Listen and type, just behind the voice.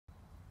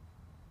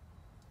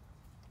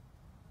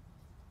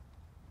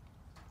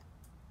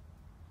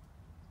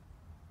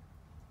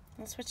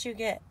That's what you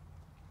get.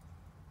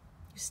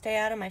 You stay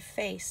out of my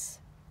face.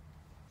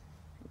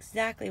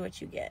 Exactly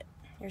what you get.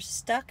 You're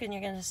stuck and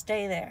you're going to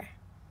stay there.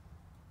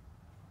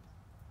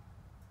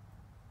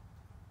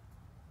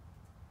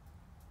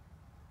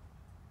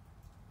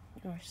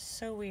 You're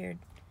so weird.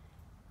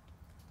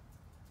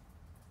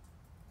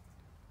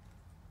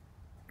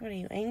 What are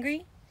you,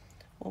 angry?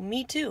 Well,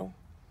 me too.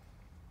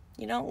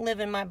 You don't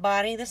live in my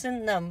body. This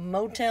isn't a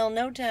motel,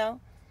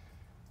 no-tell.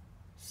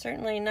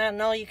 Certainly not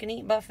an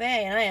all-you-can-eat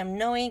buffet, and I am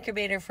no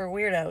incubator for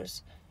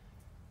weirdos.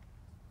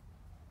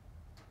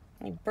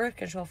 I need birth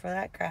control for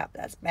that crap.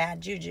 That's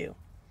bad juju.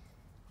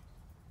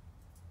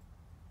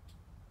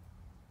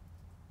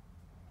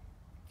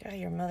 God,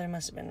 your mother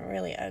must have been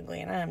really ugly,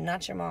 and I am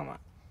not your mama.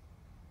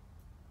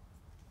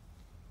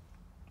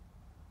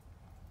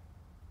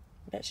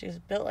 I bet she was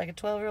built like a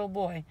 12-year-old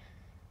boy.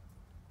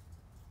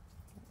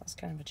 That's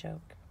kind of a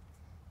joke.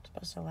 I'm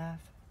supposed to laugh.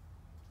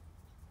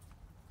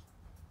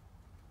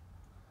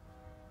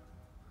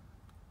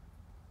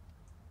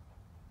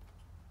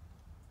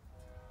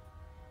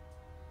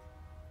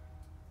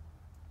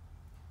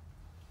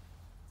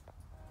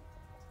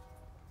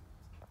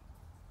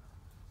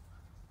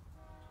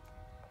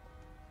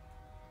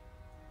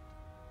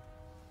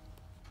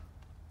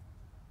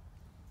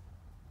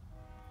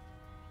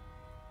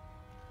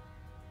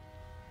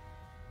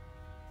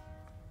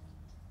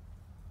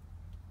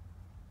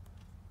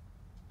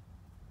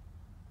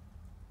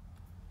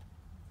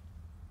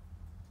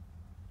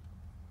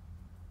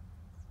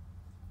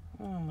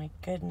 Oh my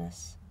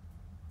goodness.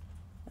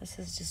 This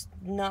is just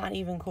not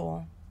even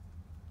cool.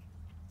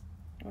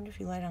 I wonder if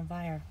you light on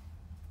fire.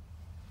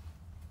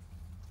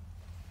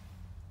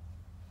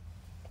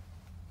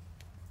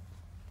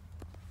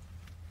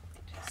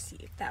 Let's see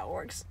if that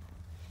works.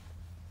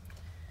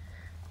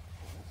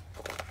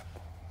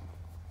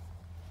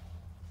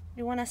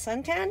 You want a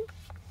suntan?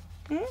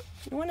 You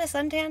want a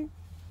suntan?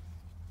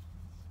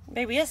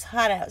 Baby, it's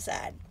hot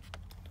outside.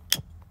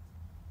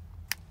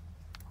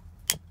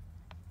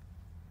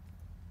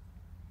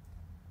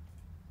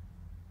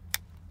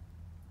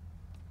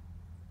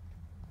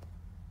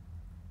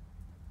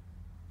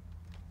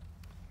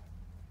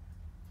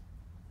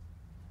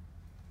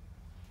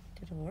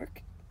 Did it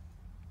work?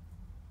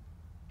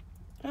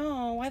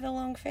 Oh, why the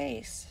long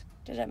face?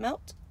 Did it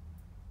melt?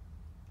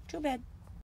 Too bad.